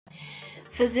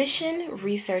Physician,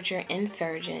 researcher, and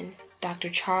surgeon Dr.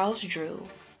 Charles Drew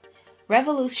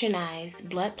revolutionized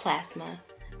blood plasma,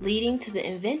 leading to the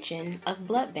invention of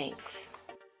blood banks.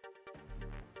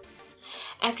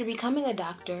 After becoming a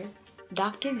doctor,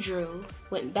 Dr. Drew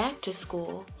went back to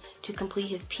school to complete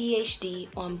his PhD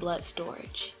on blood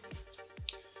storage.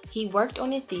 He worked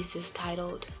on a thesis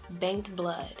titled Banked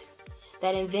Blood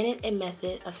that invented a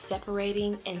method of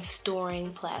separating and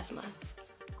storing plasma.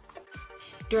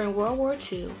 During World War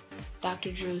II,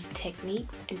 Dr. Drew's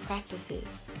techniques and practices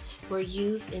were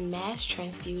used in mass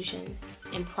transfusions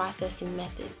and processing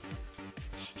methods.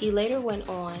 He later went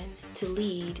on to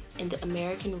lead in the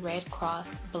American Red Cross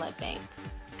Blood Bank.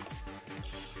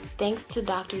 Thanks to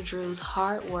Dr. Drew's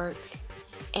hard work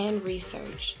and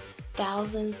research,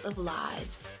 thousands of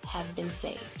lives have been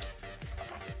saved.